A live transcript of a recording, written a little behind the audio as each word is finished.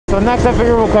So next I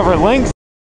figure we'll cover Lynx.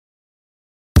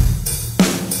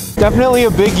 Definitely a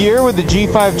big year with the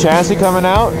G5 chassis coming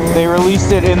out. They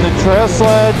released it in the trail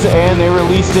sleds and they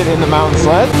released it in the mountain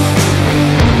sled.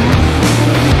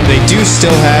 They do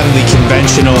still have the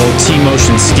conventional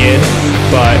T-motion skid,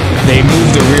 but they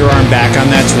moved the rear arm back on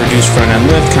that to reduce front end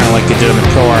lift, kind of like they did on the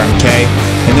Pro RMK.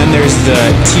 And then there's the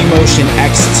T-motion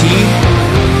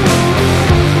XT.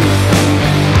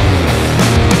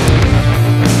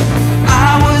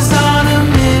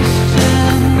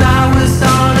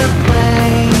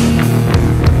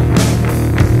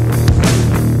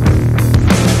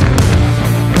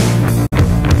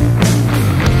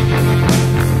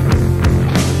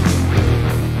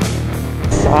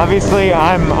 Obviously,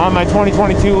 I'm on my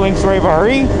 2022 Lynx Rave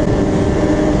RE.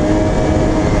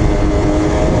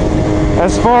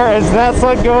 As far as that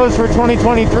sled goes for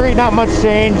 2023, not much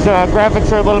change.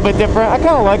 Graphics are a little bit different. I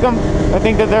kind of like them. I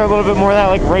think that they're a little bit more that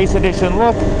like race edition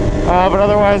look. But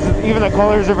otherwise, even the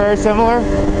colors are very similar.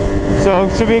 So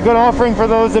it should be a good offering for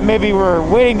those that maybe were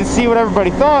waiting to see what everybody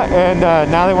thought, and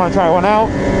now they want to try one out.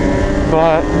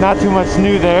 But not too much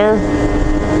new there.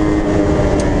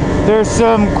 There's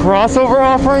some crossover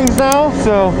offerings now,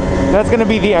 so that's going to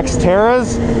be the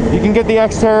Xterras. You can get the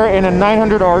Xterra in a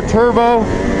 900R Turbo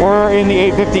or in the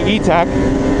 850 E-Tech.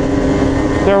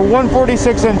 They're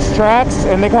 146-inch tracks,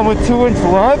 and they come with 2-inch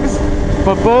lugs,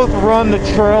 but both run the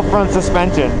trail front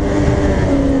suspension.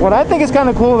 What I think is kind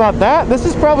of cool about that, this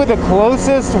is probably the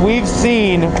closest we've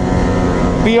seen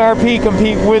BRP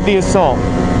compete with the Assault.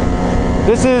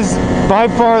 This is by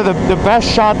far the best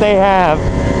shot they have,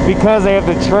 because they have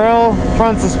the trail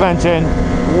front suspension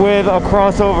with a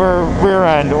crossover rear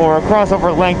end or a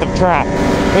crossover length of track.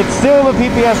 It's still the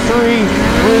PPS3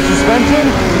 rear suspension,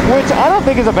 which I don't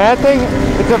think is a bad thing.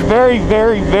 It's a very,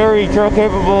 very, very trail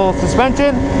capable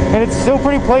suspension, and it's still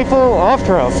pretty playful off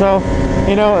trail. So,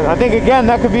 you know, I think again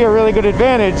that could be a really good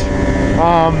advantage.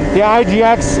 The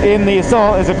IGX in the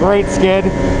Assault is a great skid,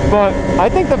 but I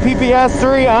think the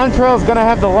PPS3 on trail is going to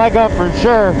have the leg up for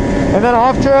sure. And then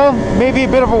off trail, maybe a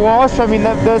bit of a wash. I mean,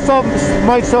 the Assault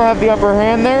might still have the upper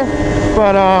hand there,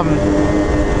 but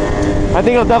I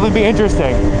think it'll definitely be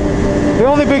interesting. The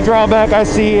only big drawback I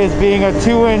see is being a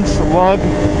 2-inch lug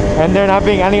and there not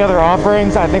being any other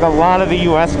offerings. I think a lot of the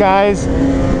US guys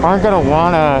aren't going to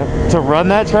want to run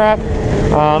that track.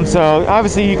 So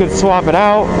obviously you could swap it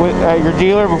out at your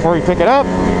dealer before you pick it up.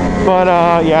 But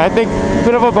yeah, I think a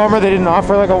bit of a bummer they didn't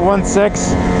offer like a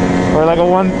 1.6 or like a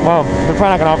well, they're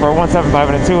probably not going to offer a 1.75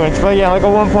 and a 2-inch, but yeah, like a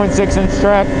 1.6-inch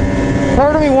track.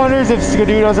 Part of me wonders if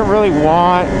Skidoo doesn't really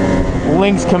want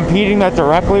Lynx competing that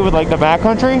directly with like the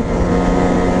backcountry.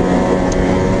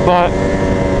 But,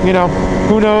 you know,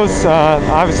 who knows?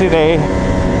 Obviously they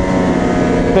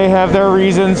have their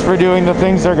reasons for doing the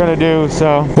things they're going to do.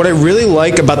 So what I really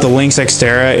like about the Lynx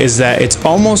Xterra is that it's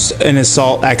almost an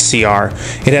Assault XCR.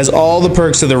 It has all the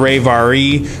perks of the Rave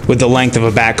RE with the length of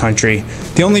a backcountry.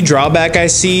 The only drawback I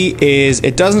see is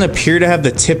it doesn't appear to have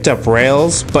the tipped up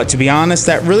rails, but to be honest,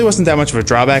 that really wasn't that much of a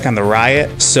drawback on the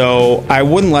Riot, so I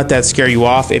wouldn't let that scare you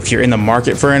off if you're in the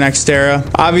market for an Xterra.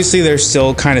 Obviously there's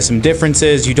still kind of some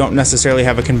differences. You don't necessarily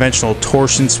have a conventional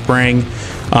torsion spring,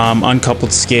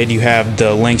 uncoupled skid. You have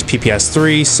the Lynx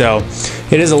PPS3, so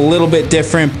it is a little bit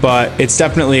different, but it's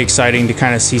definitely exciting to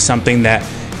kind of see something that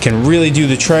can really do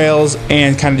the trails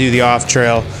and kind of do the off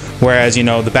trail. Whereas, you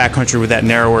know, the backcountry with that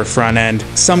narrower front end,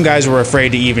 some guys were afraid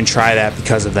to even try that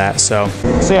because of that. So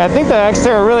yeah, I think the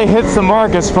Xterra really hits the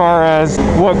mark as far as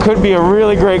what could be a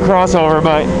really great crossover,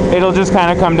 but it'll just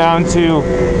kind of come down to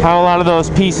how a lot of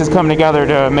those pieces come together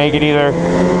to make it either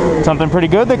something pretty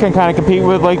good that can kind of compete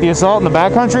with like the Assault in the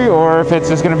backcountry, or if it's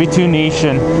just going to be too niche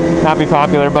and not be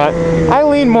popular. But I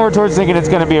lean more towards thinking it's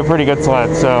going to be a pretty good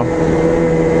sled. So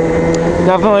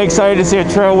definitely excited to see a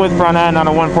trail width front end on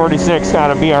a 146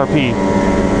 out of BRP.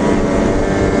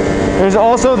 There's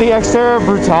also the Xterra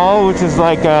Brutale, which is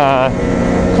like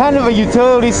kind of a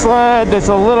utility sled that's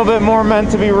a little bit more meant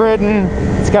to be ridden.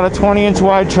 It's got a 20-inch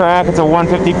wide track. It's a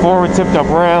 154 with tipped up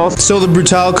rails. So the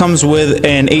Brutale comes with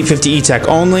an 850 E-Tech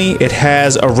only. It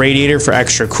has a radiator for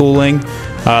extra cooling.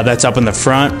 That's up in the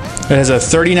front. It has a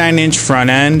 39-inch front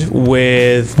end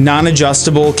with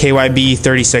non-adjustable KYB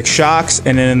 36 shocks,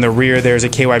 and then in the rear there's a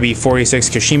KYB 46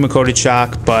 Kashima coated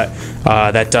shock, but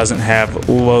that doesn't have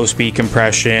low speed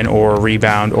compression or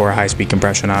rebound or high speed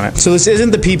compression on it. So this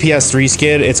isn't the PPS3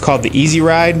 skid, it's called the Easy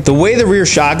Ride. The way the rear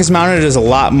shock is mounted is a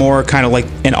lot more kind of like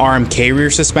an RMK rear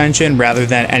suspension rather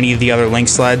than any of the other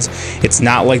Lynx sleds. It's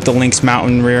not like the Lynx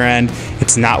Mountain rear end,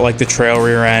 it's not like the Trail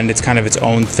rear end, it's kind of its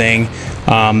own thing.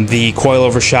 The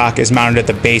coilover shock is mounted at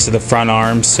the base of the front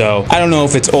arm, so I don't know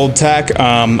if it's old tech.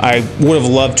 I would have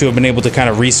loved to have been able to kind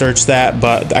of research that,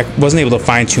 but I wasn't able to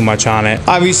find too much on it.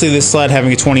 Obviously, this sled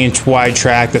having a 20-inch wide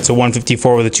track that's a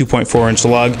 154 with a 2.4-inch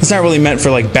lug, it's not really meant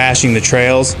for like bashing the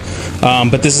trails,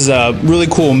 but this is a really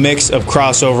cool mix of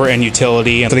crossover and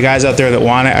utility. And for the guys out there that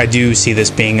want it, I do see this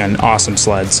being an awesome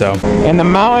sled. So in the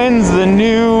mountains, the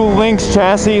new Lynx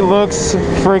chassis looks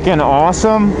freaking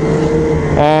awesome,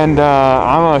 and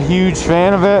I'm a huge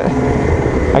fan of it.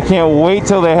 I can't wait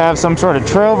till they have some sort of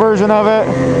trail version of it.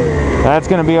 That's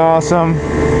going to be awesome.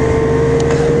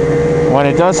 When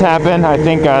it does happen, I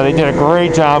think they did a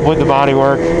great job with the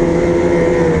bodywork.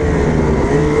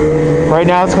 Right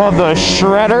now it's called the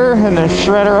Shredder and the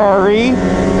Shredder RE.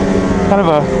 Kind of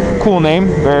a cool name,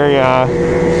 very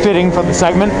fitting for the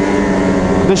segment.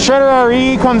 The Shredder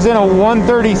RE comes in a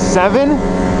 137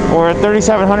 or a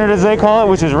 3700 as they call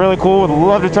it, which is really cool. Would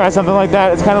love to try something like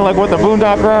that. It's kind of like what the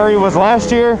Boondocker RE was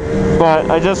last year, but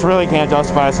I just really can't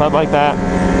justify a sled like that.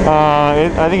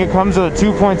 I think it comes with a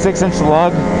 2.6-inch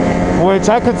lug, which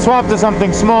I could swap to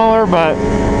something smaller, but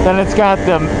then it's got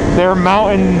their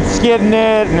mountain skid in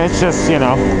it, and it's just, you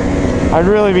know, I'd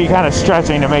really be kind of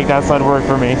stretching to make that sled work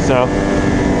for me. So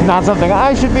not something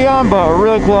I should be on, but a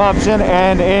really cool option.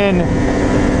 And in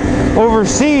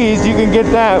overseas, you can get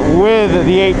that with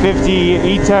the 850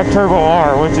 E-Tech Turbo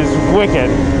R, which is wicked.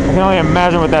 I can only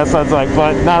imagine what that sled's like,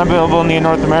 but not available in the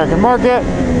North American market.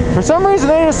 For some reason,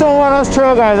 they just don't want us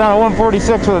trail guys on a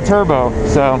 146 with a turbo.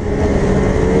 So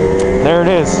there it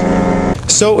is.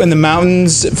 So in the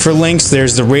mountains for Lynx,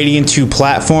 there's the Radiant 2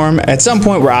 platform. At some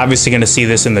point, we're obviously going to see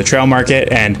this in the trail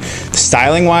market, and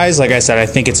styling wise, like I said, I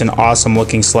think it's an awesome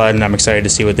looking sled, and I'm excited to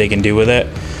see what they can do with it.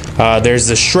 There's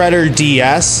the Shredder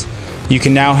DS. You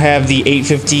can now have the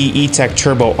 850 E-Tech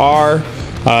Turbo R.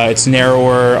 It's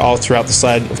narrower all throughout the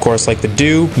sled, of course, like the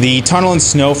Dew. The tunnel and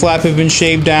snow flap have been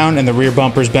shaved down, and the rear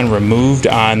bumper's been removed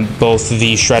on both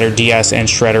the Shredder DS and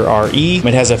Shredder RE.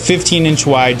 It has a 15-inch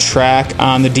wide track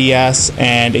on the DS,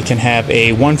 and it can have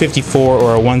a 154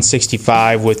 or a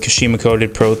 165 with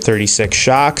Kashima-coated Pro 36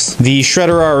 shocks. The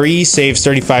Shredder RE saves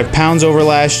 35 pounds over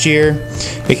last year.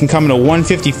 It can come in a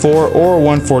 154 or a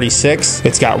 146.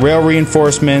 It's got rail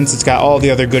reinforcements. It's got all the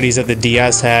other goodies that the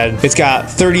DS had. It's got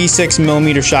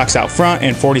 36mm shocks out front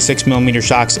and 46mm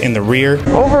shocks in the rear.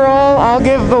 Overall, I'll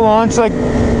give the launch like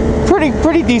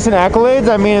pretty decent accolades.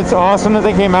 I mean, it's awesome that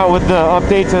they came out with the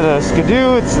update to the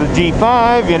Skidoo. It's the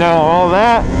G5, you know, all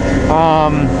that.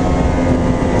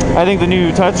 I think the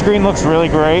new touchscreen looks really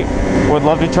great. Would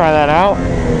love to try that out.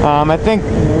 I think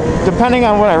depending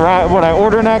on what I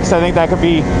order next, I think that could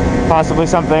be possibly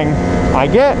something I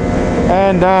get.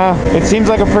 And it seems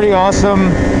like a pretty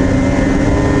awesome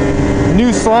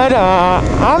new sled.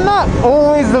 I'm not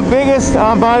always the biggest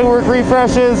on bodywork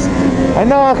refreshes. I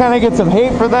know I'll kind of get some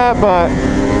hate for that, but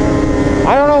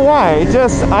I don't know why.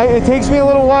 It takes me a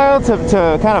little while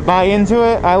to kind of buy into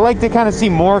it. I like to kind of see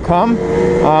more come.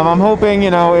 I'm hoping,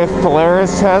 you know, if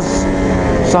Polaris has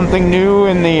something new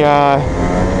in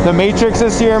the Matrix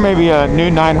this year, maybe a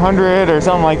new 900 or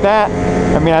something like that.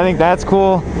 I mean, I think that's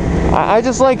cool. I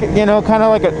just like, you know, kind of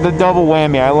like the double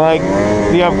whammy. I like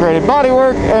the upgraded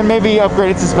bodywork and maybe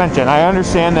upgraded suspension. I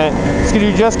understand that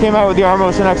Skidoo just came out with the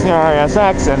R-Motion X and the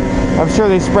RSX, and I'm sure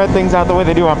they spread things out the way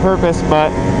they do on purpose, but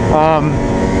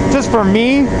just for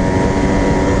me,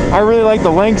 I really like the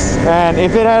Lynx, and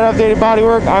if it had updated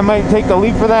bodywork, I might take the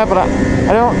leap for that, but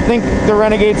I don't think the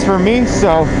Renegade's for me,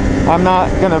 so I'm not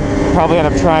gonna probably end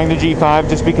up trying the G5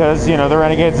 just because, you know, the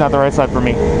Renegade's not the right sled for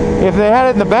me. If they had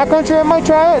it in the backcountry, I might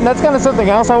try it, and that's kind of something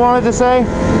else I wanted to say.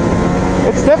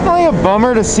 It's definitely a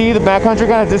bummer to see the backcountry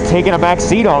kind of just taking a back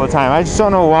seat all the time. I just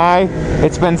don't know why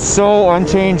it's been so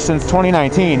unchanged since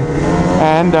 2019.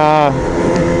 And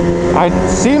it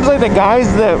seems like the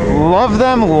guys that love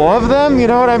them, you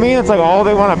know what I mean? It's like all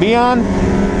they want to be on.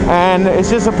 And it's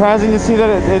just surprising to see that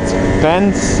it's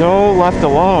been so left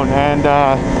alone. And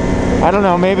I don't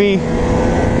know, maybe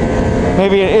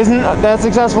it isn't that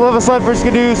successful of a sled for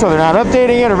Skidoo, so they're not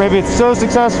updating it, or maybe it's so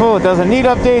successful it doesn't need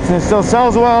updates and it still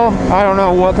sells well. I don't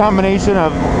know what combination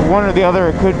of one or the other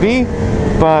it could be,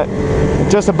 but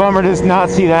just a bummer to not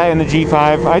see that in the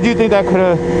G5. I do think that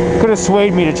could have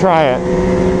swayed me to try it.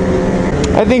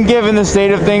 I think given the state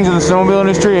of things in the snowmobile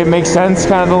industry, it makes sense,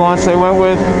 kind of the launch they went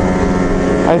with.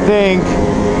 I think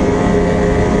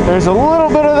there's a little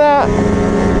bit of that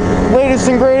latest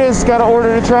and greatest, got to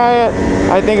order to try it.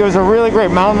 I think it was a really great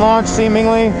mountain launch,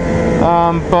 seemingly,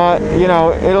 but you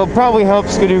know, it'll probably help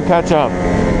Skidoo catch up,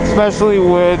 especially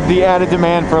with the added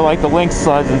demand for like the Lynx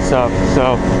sleds and stuff.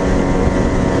 So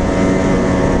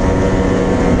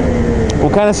We'll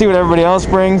kind of see what everybody else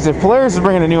brings. If Polaris is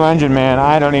bringing a new engine, man,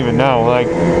 I don't even know. Like,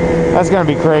 that's gonna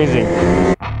be crazy.